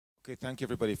Okay, thank you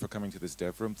everybody for coming to this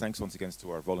dev room. Thanks once again to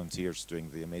our volunteers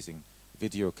doing the amazing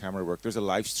video camera work. There's a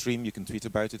live stream, you can tweet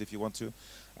about it if you want to.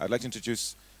 I'd like to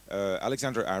introduce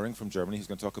Alexander Aring from Germany, who's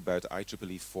going to talk about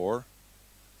IEEE 4.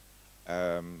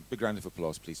 Big round of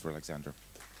applause, please, for Alexander.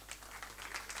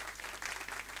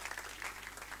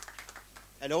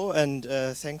 Hello, and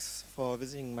thanks for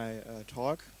visiting my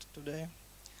talk today.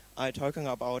 I'm talking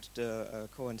about the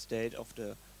current state of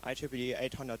the IEEE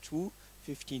 8021546.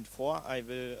 I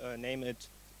will name it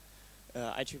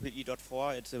IEEE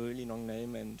 8.4. It's a really long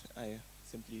name, and I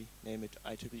simply name it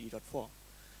IEEE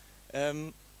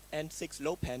 8.4. And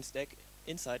 6Lowpan stack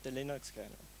inside the Linux kernel.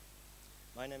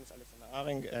 My name is Alexander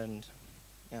Aring, and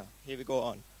yeah, here we go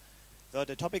on. So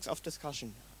the topics of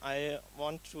discussion. The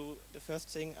first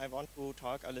thing I want to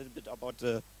talk a little bit about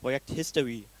the project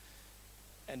history.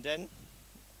 And then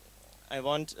I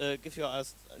want to give you a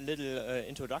little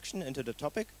introduction into the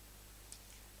topic.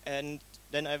 And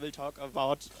then I will talk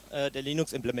about the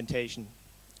Linux implementation.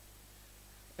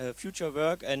 Future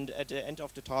work, and at the end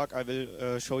of the talk I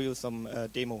will show you some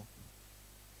demo.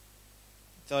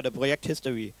 So the project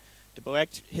history. The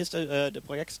project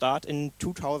started in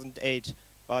 2008,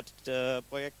 but the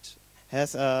project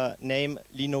has a name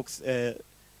Linux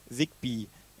Zigbee,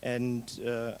 and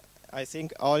I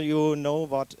think all you know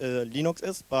what Linux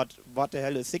is, but what the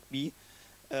hell is Zigbee?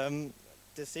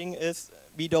 The thing is,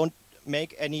 we don't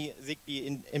make any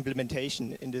Zigbee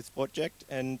implementation in this project,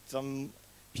 and some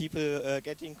people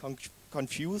getting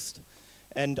confused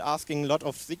and asking a lot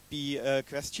of Zigbee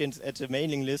questions at the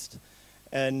mailing list.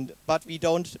 But we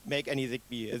don't make any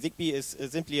Zigbee. Zigbee is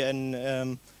simply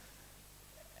an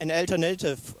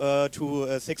alternative to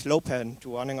 6Lowpan,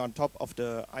 to running on top of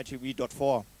the IEEE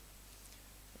 8.4.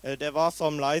 There were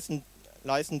some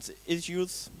license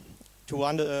issues to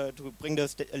bring the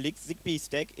Zigbee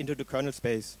stack into the kernel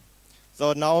space.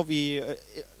 So now we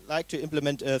like to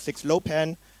implement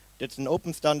 6Lowpan. That's an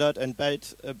open standard and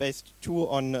based too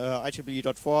on IEEE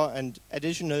 8.4. And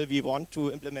additionally, we want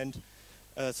to implement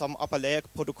some upper layer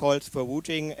protocols for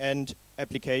routing and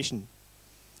application.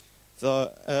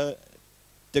 So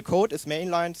the code is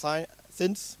mainline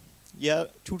since year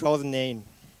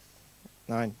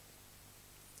 2009.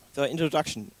 So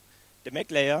introduction. The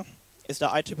MAC layer is the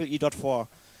IEEE 8.4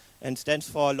 and stands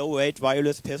for Low Rate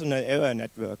Wireless Personal Area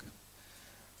Network.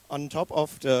 On top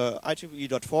of the IEEE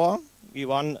 8.4, we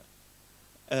run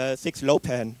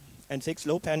 6Lowpan. And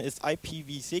 6Lowpan is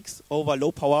IPv6 over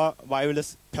low power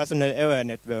wireless personal area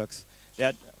networks. There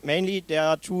are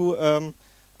two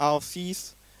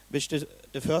RFCs, which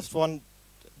the first one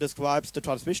describes the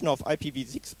transmission of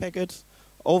IPv6 packets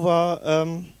over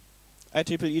IEEE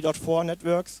 8.4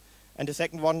 networks, and the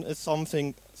second one is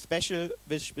something special,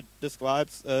 which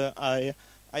describes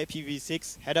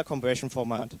IPv6 header compression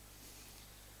format.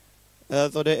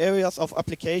 So the areas of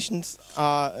applications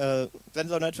are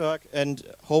sensor network and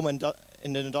home and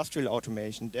industrial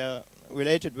automation. They're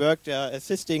related work. They're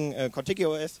assisting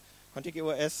ConfigOS.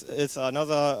 ConfigOS is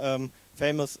another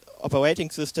famous operating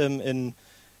system in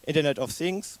Internet of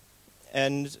Things,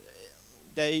 and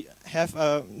they have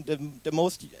the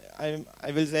most. I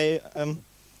will say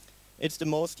it's the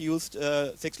most used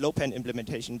 6Lowpan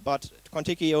implementation. But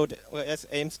ConfigOS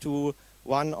aims to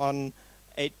run on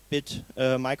 8-bit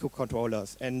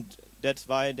microcontrollers, and that's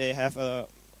why they have an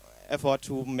effort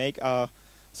to make a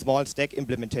small stack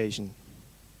implementation.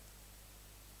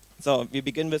 So we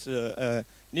begin with the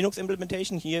Linux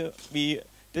implementation. Here,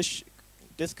 this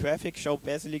graphic shows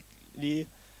basically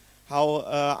how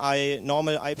a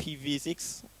normal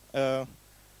IPv6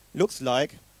 looks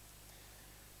like.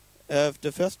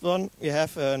 The first one, we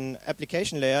have an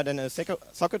application layer, then a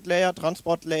socket layer,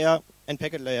 transport layer, and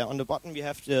packet layer. On the bottom, we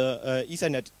have the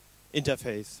Ethernet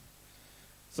interface.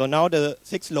 So now the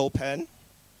 6Lowpan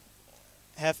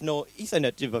have no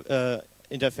Ethernet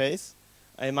interface.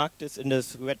 I marked this in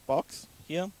this red box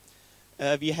here.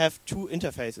 We have two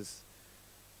interfaces.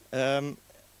 Lowpan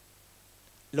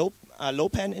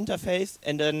interface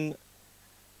and then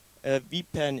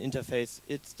VPAN interface.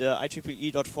 It's the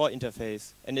IEEE 8.4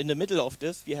 interface. And in the middle of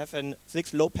this, we have a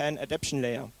 6Lowpan adaptation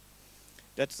layer.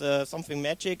 That's something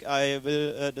magic. I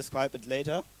will describe it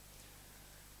later.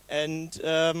 And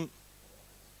the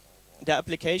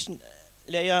application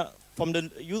layer from the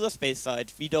user space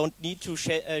side, we don't need to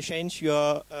change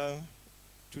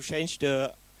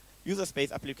the user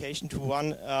space application to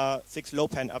run a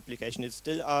 6Lowpan application. It's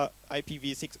still a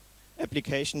IPv6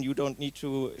 application. You don't need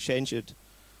to change it.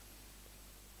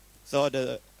 So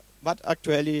what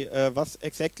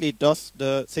exactly does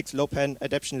the 6Lowpan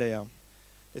adaptation layer?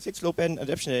 The 6Lowpan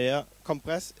adaptation layer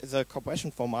is a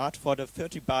compression format for the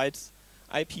 30 bytes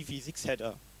IPv6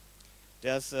 header.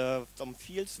 There's some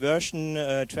fields version,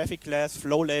 traffic class,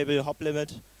 flow label, hop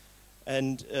limit,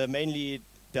 and mainly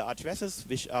the addresses,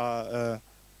 which are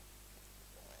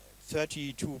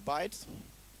 32 bytes.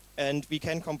 And we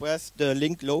can compress the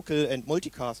link local and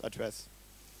multicast address.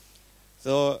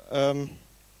 So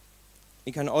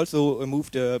we can also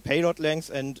remove the payload length,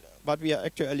 and what we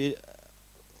actually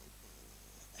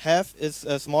have is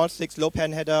a small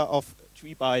 6-Lowpan header of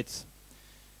 3 bytes.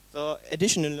 So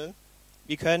additionally,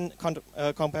 we can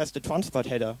compress the transport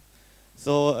header.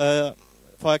 So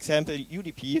for example,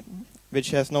 UDP,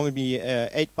 which has normally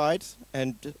 8 bytes,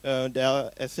 and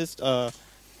there exists a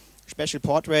special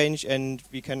port range, and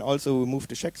we can also remove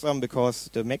the checksum because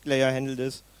the MAC layer handles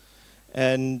this.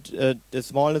 And the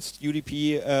smallest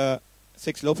UDP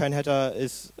 6-Lowpan header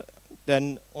is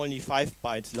then only 5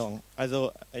 bytes long.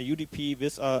 Also a UDP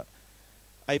with a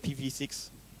IPv6.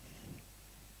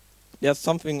 There's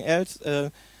something else,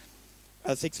 a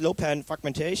 6-Lowpan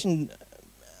fragmentation.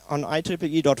 On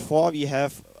IEEE 802.4 we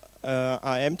have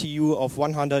a MTU of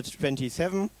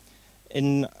 127,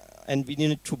 and we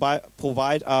need to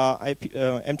provide our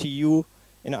MTU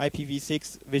in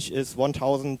IPv6, which is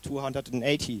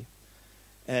 1280.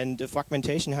 And the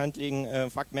fragmentation handling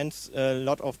fragments a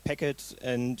lot of packets,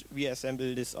 and we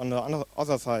assemble this on the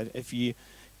other side if we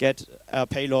get a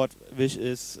payload which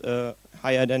is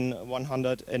higher than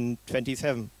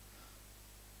 127.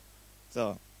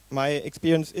 So my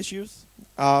experience issues.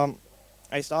 I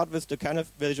start with the Kernel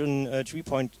version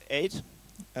 3.8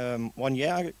 1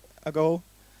 year ago,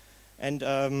 and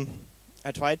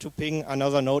I tried to ping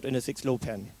another node in a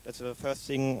 6-Lowpan. That's the first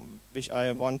thing which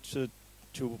I wanted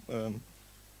to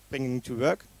bring to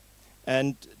work,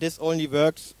 and this only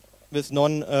works with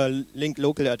non-link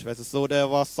local addresses. So there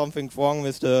was something wrong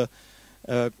with the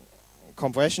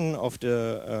compression of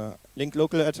the link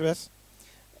local address,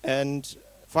 and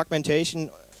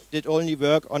fragmentation did only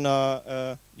work on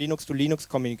a Linux to Linux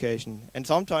communication. And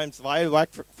sometimes while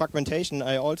fragmentation,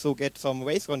 I also get some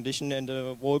race condition and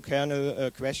the whole kernel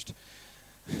crashed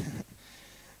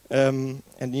and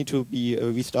need to be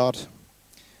restart.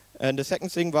 And the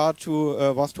second thing was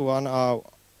to run our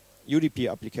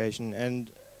UDP application. And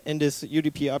in this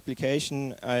UDP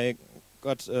application, I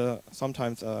got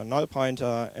sometimes a null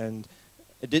pointer, and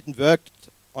it didn't work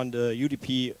on the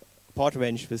UDP port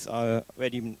range, which I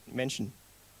already mentioned.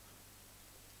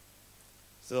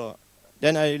 So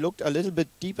then I looked a little bit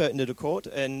deeper into the code,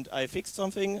 and I fixed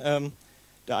something.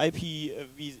 The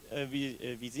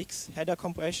IPv6 header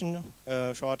compression,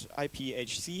 short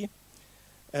IPHC,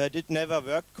 did never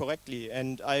work correctly,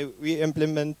 and I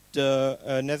re-implement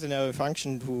the necessary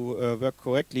function to work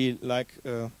correctly, like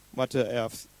what the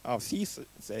RFC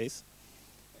says.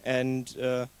 And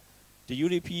the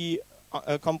UDP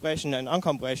compression and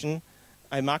uncompression,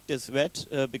 I marked this red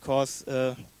because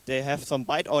they have some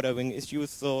byte ordering issues,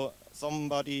 so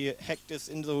somebody hacked this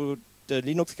into the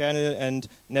Linux kernel and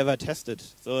never tested.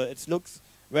 So it looks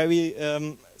very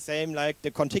same like the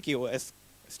contiguous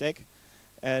stack,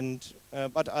 and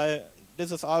but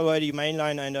this is already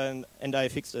mainline, and I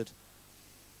fixed it.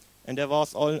 And there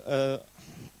was also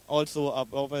a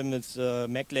problem with the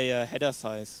MAC layer header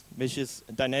size, which is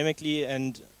dynamically,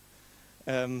 and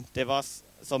there was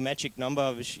some magic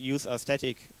number which used a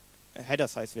static header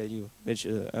size value, which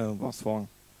was wrong.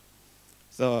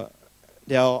 So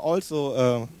there are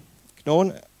also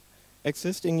known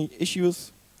existing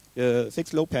issues,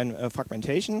 6-Lowpan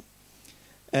fragmentation,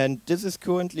 and this is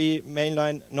currently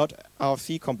mainline not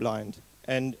RFC compliant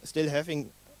and still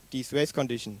having these race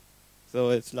condition. So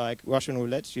it's like Russian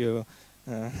roulette. You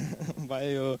while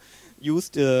you use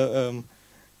the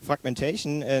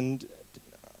fragmentation, and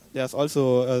there's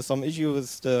also some issue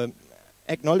with the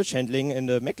acknowledge handling in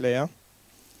the MAC layer.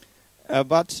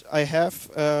 But I have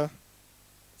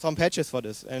some patches for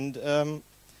this, and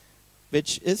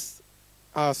which is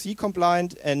RFC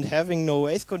compliant and having no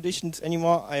race conditions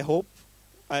anymore. I hope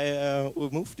I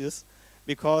remove this,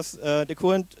 because the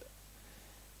current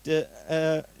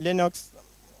Linux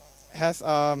has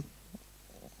a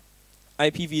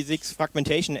IPv6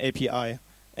 fragmentation API,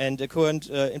 and the current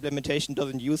implementation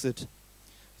doesn't use it.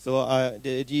 So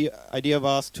the idea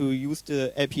was to use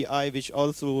the API which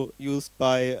also used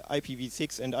by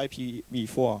IPv6 and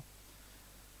IPv4.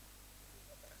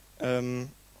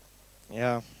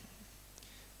 Yeah.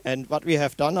 And what we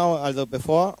have done now, also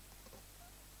before,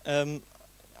 a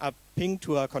ping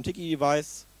to a contiguous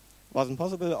device wasn't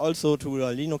possible. Also to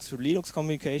a Linux to Linux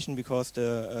communication, because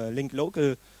the link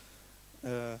local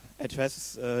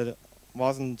address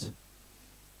hasn't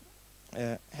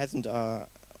a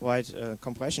right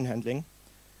compression handling.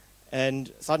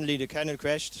 and suddenly the kernel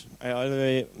crashed. I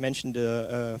already mentioned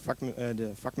the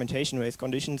fragmentation race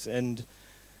conditions, and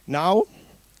now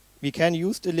we can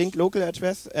use the linked local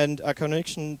address, and a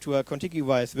connection to a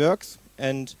contiguous works,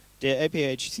 and the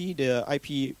APHC, the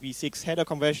IPv6 header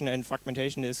conversion and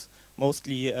fragmentation is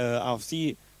mostly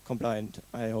RFC compliant,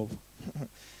 I hope.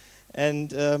 And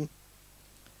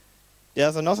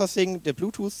there's another thing, the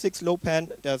Bluetooth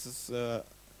 6Lowpan. There's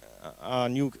a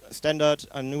new standard,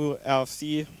 a new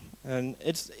RFC, and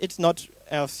it's not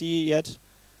RFC yet,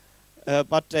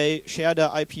 but they share the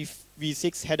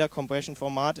IPv6 header compression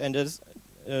format, and there's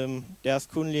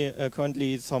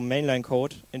currently some mainline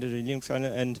code into the Linux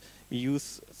kernel, and we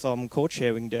use some code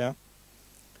sharing there.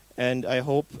 And I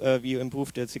hope we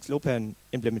improve the 6Lowpan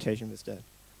implementation with that.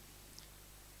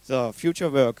 So, future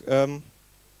work.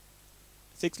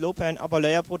 6Lowpan upper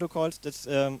layer protocols, that's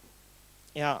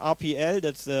RPL,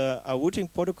 that's a routing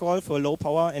protocol for low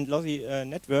power and lossy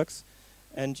networks,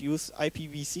 and use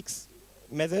IPv6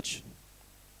 message.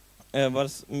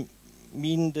 What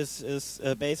mean this is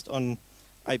based on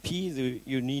IP, so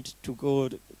you need to go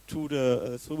through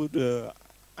the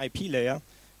IP layer,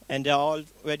 and there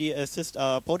already exists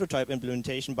a prototype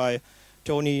implementation by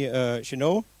Tony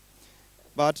Chenot,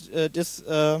 but this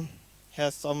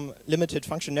has some limited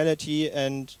functionality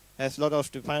and has a lot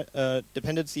of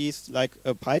dependencies, like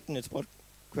Python. It's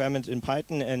requirements in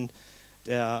Python, and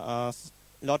there are a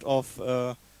lot of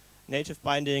native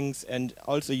bindings, and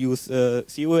also use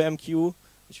COMQ,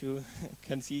 which you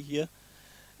can see here.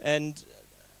 And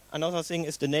another thing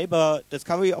is the neighbor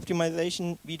discovery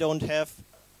optimization. We don't have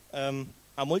a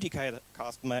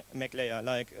multicast MAC layer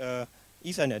like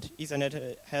Ethernet.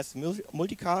 Ethernet has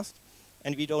multicast,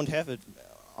 and we don't have it.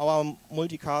 Our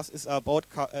multicast is a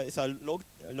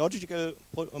logical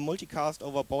multicast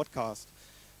over broadcast,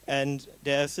 and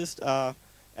there exists a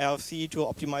RFC to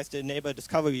optimize the neighbor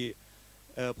discovery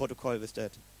protocol with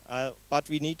that. But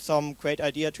we need some great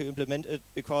idea to implement it,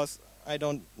 because I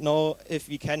don't know if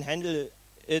we can handle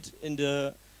it in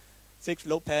the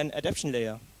 6Lowpan adaptation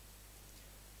layer.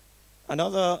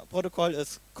 Another protocol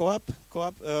is CoAP.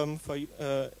 CoAP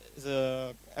is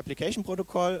an application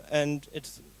protocol, and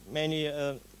it's mainly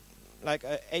like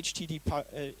a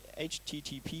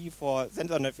HTTP for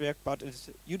sensor network, but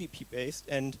it's UDP based,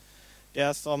 and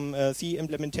there's some C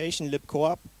implementation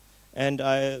libcoap, and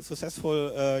I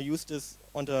successfully used this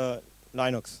on the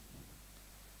Linux.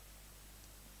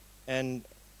 And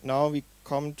now we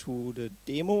come to the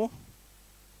demo.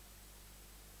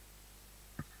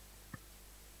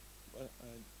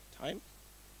 Time.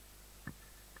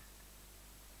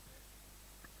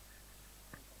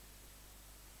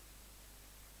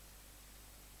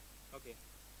 Okay.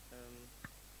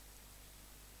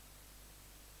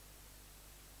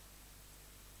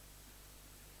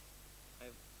 I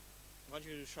want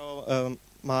you to show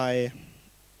my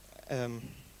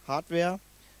hardware.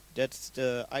 That's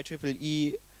the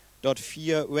Ieee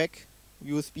 8021546 rack,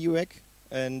 USB rack,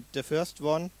 and the first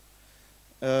one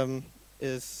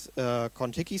is a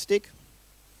Contiki stick,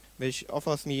 which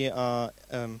offers me a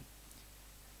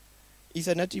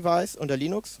Ethernet device under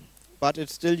Linux, but it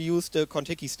still uses the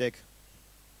Contiki stack.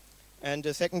 And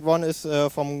the second one is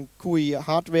from QE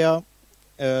hardware,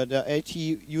 the AT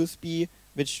USB,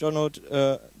 which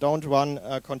don't run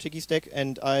a Contiki stack,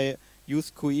 and I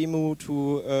use QEMU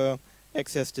to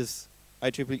access this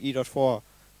Ieee 8021546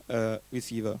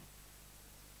 receiver.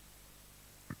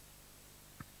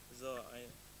 So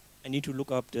I need to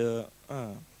look up the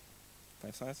file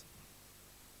size.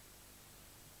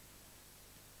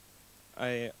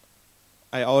 I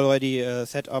already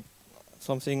set up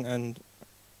something, and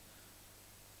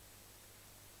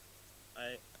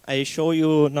I show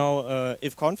you now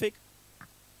if config,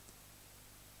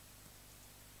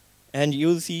 and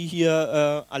you see here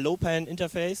a Lowpan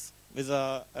interface with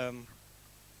a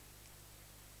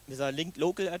linked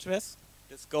local address.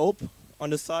 The scope on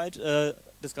the side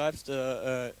describes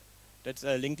that's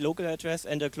a linked local address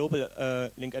and a global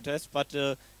link address. But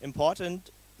the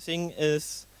important thing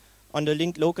is on the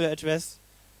linked local address,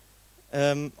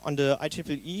 on the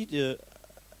IEEE, the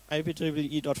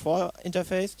IEEE 802.4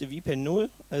 interface, the VPN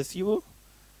 0,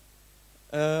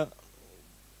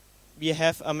 we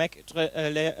have a MAC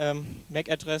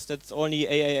address that's only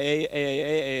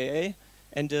AAA,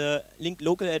 and the linked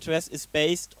local address is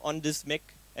based on this MAC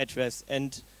address.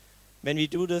 And when we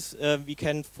do this, we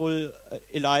can full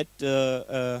elide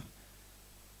the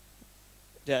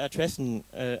addressing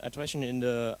in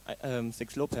the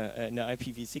 6Lowpan in the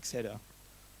IPv6 header.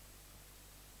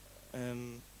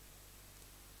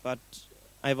 But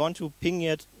I want to ping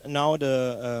yet now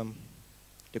the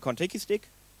Contiki stick.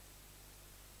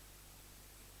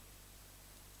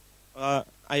 I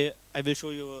will show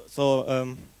you.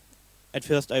 So at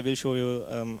first I will show you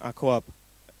a co-op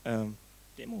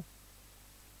demo.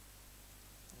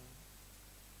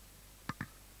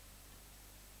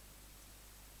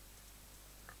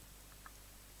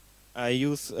 I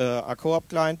use a co-op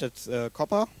client that's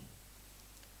Copper.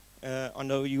 On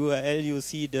the URL you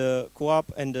see the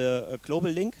co-op and the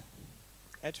global link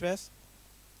address,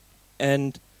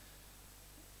 and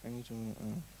I need to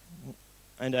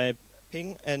and I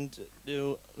ping and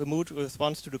the remote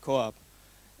response to the co-op,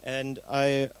 and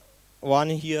I run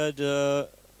here the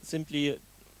simply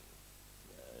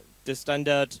the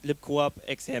standard libcoop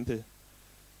example,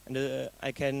 and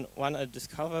I can run a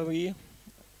discovery.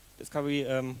 Discovery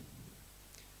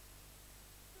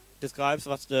describes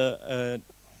what the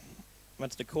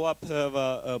co-op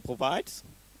server provides,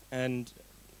 and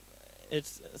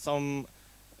it's some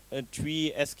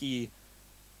tree ASCII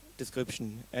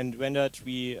description, and rendered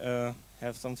we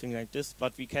have something like this,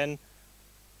 but we can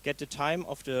get the time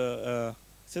of the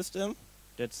system.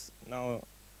 That's now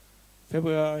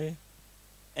February,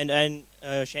 and then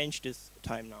change this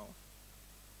time now.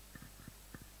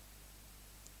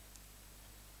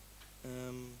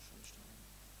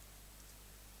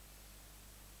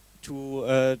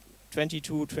 To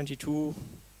 22:22.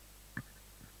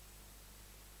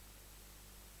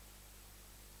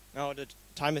 Now the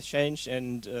time has changed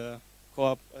and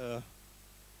co-op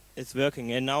is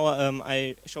working. And now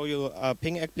I show you a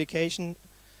ping application,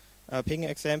 a ping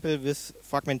example with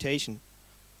fragmentation.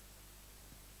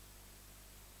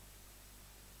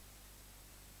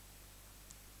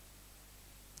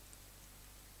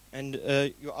 And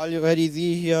you already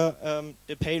see here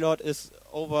the payload is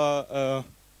over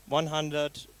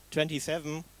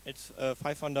 127. It's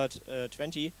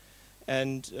 520,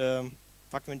 and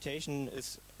fragmentation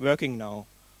is working now.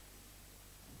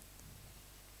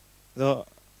 So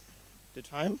the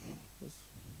time is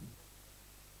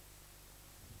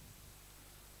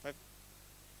 5.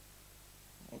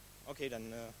 Okay,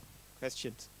 then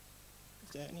questions.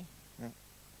 Is there any? Yeah.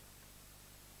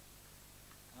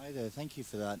 Hi there, thank you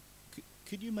for that.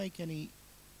 Could you make any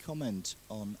comment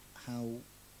on how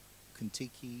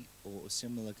Contiki or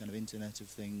similar kind of Internet of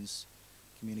Things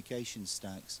communication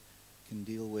stacks can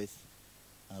deal with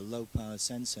low power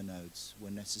sensor nodes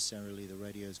when necessarily the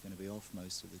radio is going to be off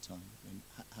most of the time? I mean,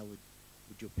 how would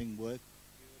your ping work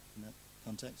in that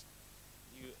context?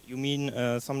 You mean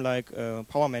some like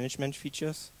power management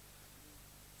features?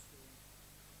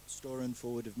 Store and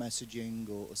forward of messaging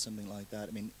or something like that.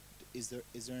 I mean, is there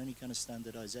any kind of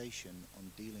standardization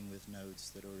on dealing with nodes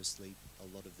that are asleep a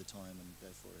lot of the time and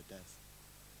therefore are deaf?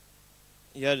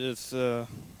 Yeah, it's,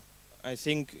 I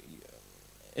think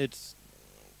it's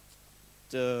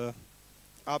the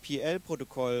RPL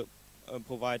protocol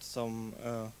provides some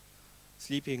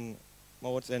sleeping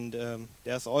modes, and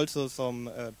there's also some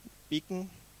beacon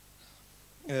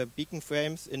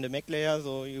frames in the MAC layer.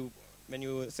 So when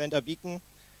you send a beacon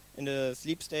in the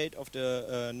sleep state of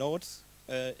the nodes,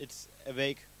 it's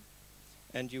awake,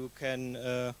 and you can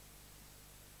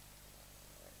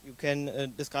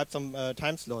describe some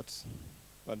time slots,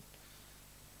 but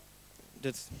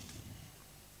that's.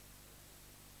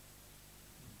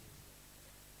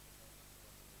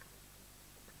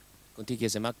 Contiki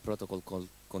has a MAC protocol called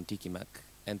Contiki MAC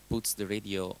and puts the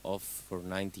radio off for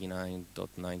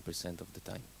 99.9% of the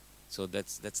time. So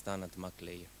that's done at the MAC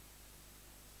layer.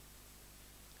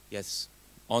 Yes,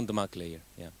 on the MAC layer,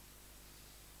 yeah.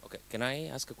 Okay, can I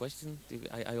ask a question?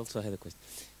 I also had a question.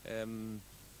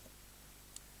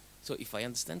 So if I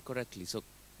understand correctly, so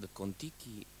the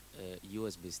Contiki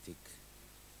USB stick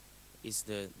is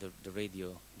the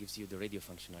radio, gives you the radio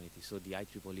functionality, so the Ieee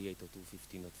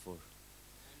 8021546Lowpan.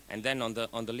 And then on the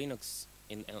Linux,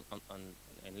 in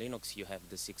Linux you have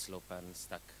the 6Lowpan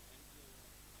stack.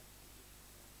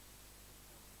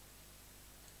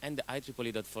 And the Ieee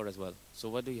 8021546 as well. So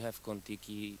what do you have the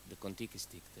Contiki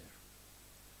stick there?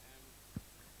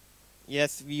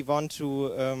 Yes, we want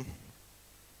to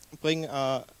bring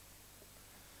an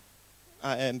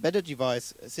embedded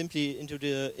device simply into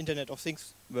the Internet of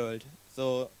Things world.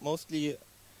 So mostly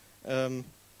on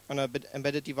an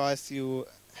embedded device you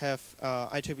have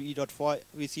Ieee 8021546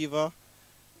 receiver,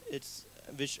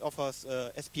 which offers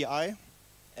SPI,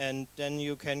 and then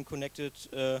you can connect it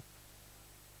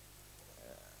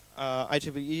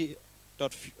Ieee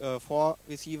 8021546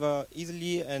 receiver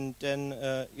easily, and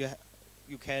then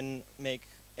you can make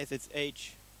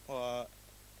SSH or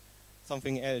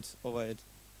something else over it,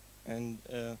 and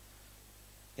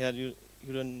yeah, you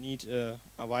don't need a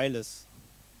wireless.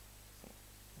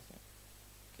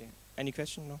 Okay, any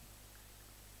question? No.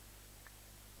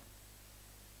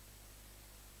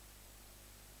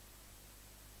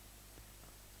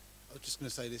 I was just going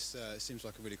to say this seems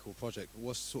like a really cool project. But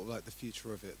what's sort of like the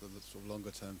future of it, the sort of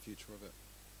longer term future of it?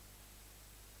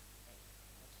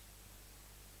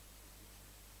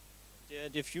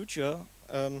 The future.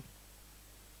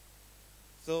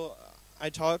 So I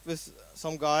talked with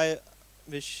some guy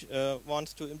which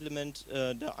wants to implement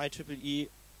the IEEE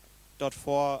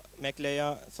 8021546 Mac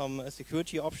layer, some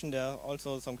security option. There are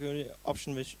also some security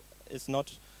option which is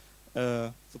not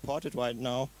supported right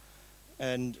now,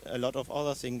 and a lot of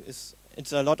other things.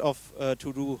 It's a lot of to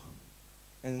do,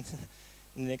 and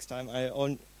next time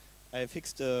I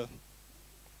fixed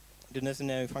the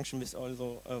necessary function which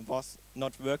also was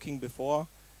not working before,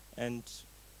 and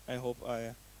I hope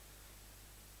I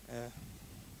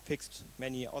fixed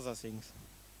many other things.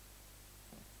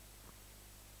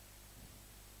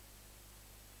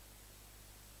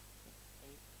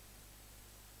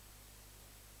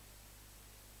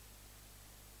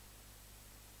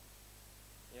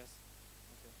 Yes.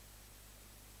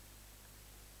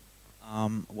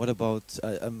 Okay. What about?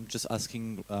 I'm just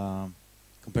asking.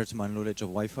 Compared to my knowledge of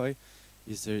Wi-Fi,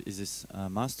 is this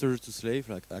master to slave,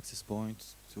 like access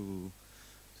point to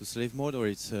slave mode, or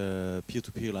it's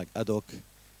peer-to-peer, like ad hoc,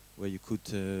 where you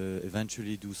could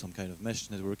eventually do some kind of mesh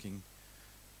networking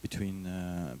between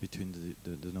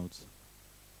the nodes?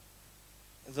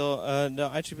 So the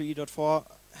IEEE 8021546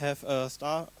 have a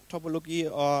star topology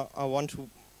or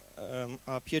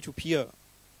a peer-to-peer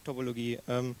topology.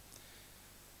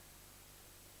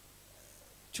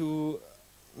 To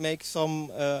make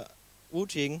some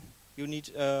routing, you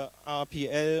need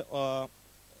RPL or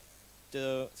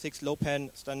the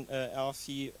 6Lowpan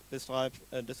RFC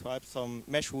describes some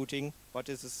mesh routing, but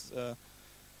this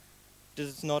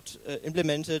is not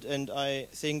implemented, and I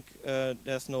think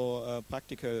there's no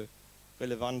practical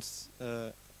relevance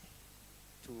to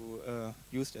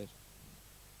use that.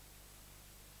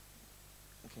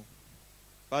 Okay,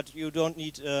 but you don't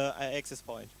need an access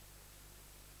point.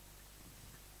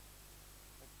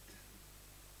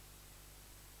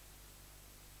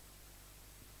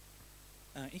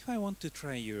 If I want to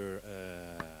try your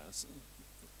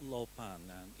Lowpan,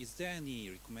 is there any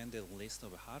recommended list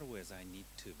of hardwares I need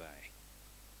to buy?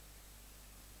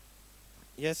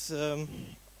 Yes, on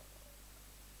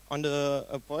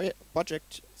the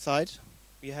project side,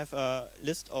 we have a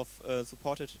list of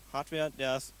supported hardware.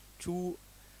 There's 2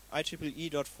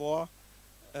 IEEE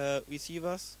 8021546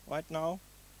 receivers right now,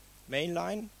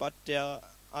 mainline, but there are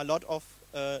a lot of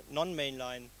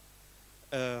non-mainline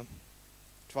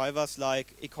drivers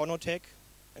like Econotech,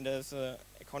 and there's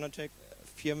Econotech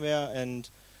firmware, and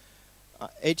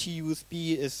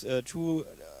AT-USB is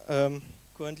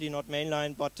currently not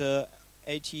mainline, but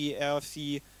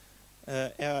AT-RFC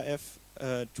RF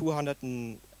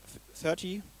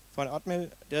 230 von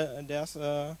Atmel, there's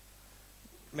a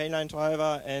mainline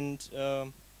driver, and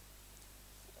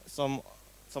some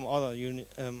other unit.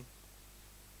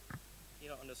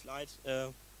 Here on the slide,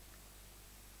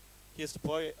 here's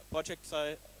the project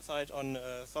site on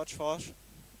SearchForge,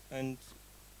 and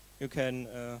you can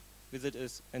visit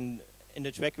it. And in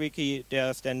the track wiki,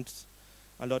 there stands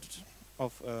a lot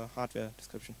of hardware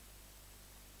description.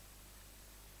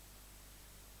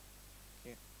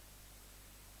 Okay.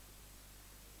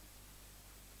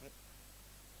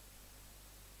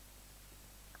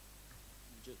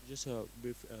 Just a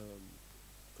brief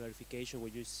clarification.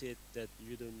 When you said that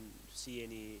you don't see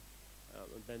any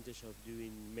advantage of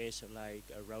doing mesh like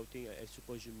routing, I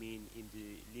suppose you mean in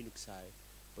the Linux side,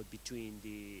 but between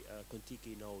the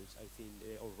Contiki nodes, I think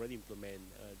they already implement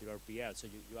the RPL, so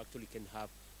you actually can have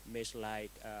mesh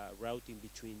like routing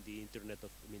between the internet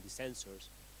of the sensors,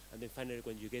 and then finally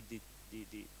when you get the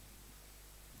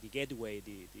gateway,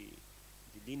 the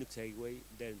Linux gateway,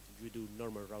 then you do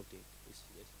normal routing. Yes.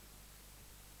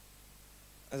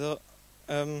 Also,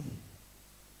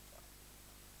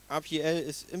 RPL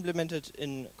is implemented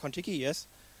in Contiki, yes,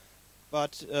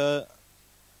 but the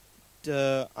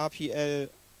RPL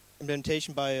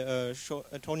implementation by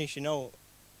Tony Chenot,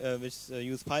 which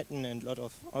use Python and a lot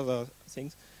of other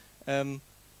things,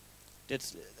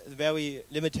 that's very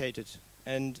limited,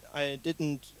 and I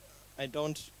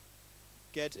don't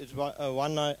get it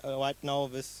right now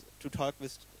to talk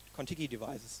with Contiki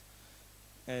devices,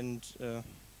 and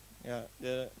yeah,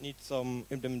 there needs some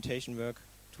implementation work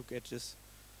to get this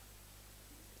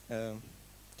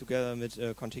together with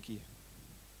Contiki.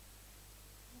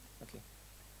 Okay.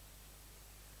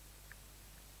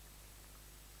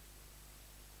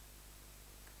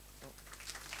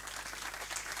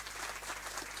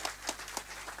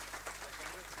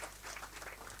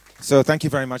 So thank you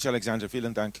very much, Alexander.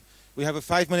 Vielen Dank. We have a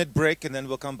 5-minute break, and then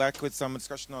we'll come back with some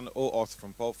discussion on OAuth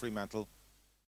from Paul Fremantle.